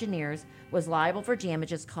Corps of Engineers was liable for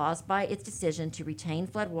damages caused by its decision to retain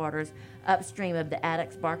floodwaters upstream of the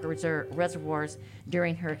Addax-Barker reservoirs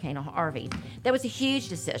during Hurricane Harvey. That was a huge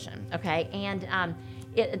decision, okay? And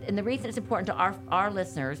the reason it's important to our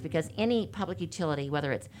listeners, because any public utility,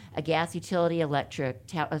 whether it's a gas utility, electric,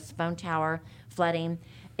 a phone tower, flooding,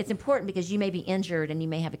 it's important because you may be injured and you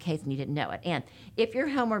may have a case and you didn't know it. And if your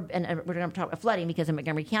home, and we're going to talk about flooding, because in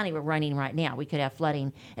Montgomery County we're running right now. We could have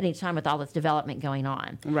flooding at any time with all this development going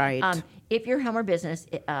on. Right. If your home or business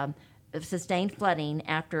sustained flooding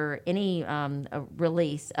after any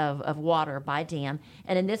release of water by dam,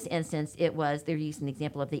 and in this instance they're using the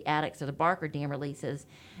example of the Addax or the Barker Dam releases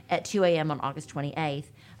at 2 a.m. on August 28th,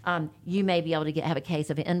 you may be able to have a case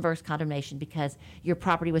of inverse condemnation because your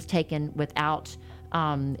property was taken without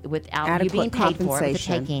you being paid for it, with the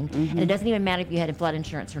taking. And it doesn't even matter if you had flood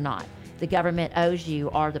insurance or not. The government owes you,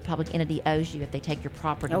 or the public entity owes you, if they take your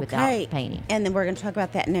property without paying you. And then we're going to talk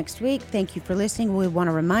about that next week. Thank you for listening. We want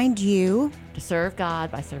to remind you To serve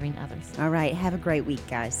God by serving others. All right. Have a great week,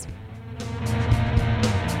 guys.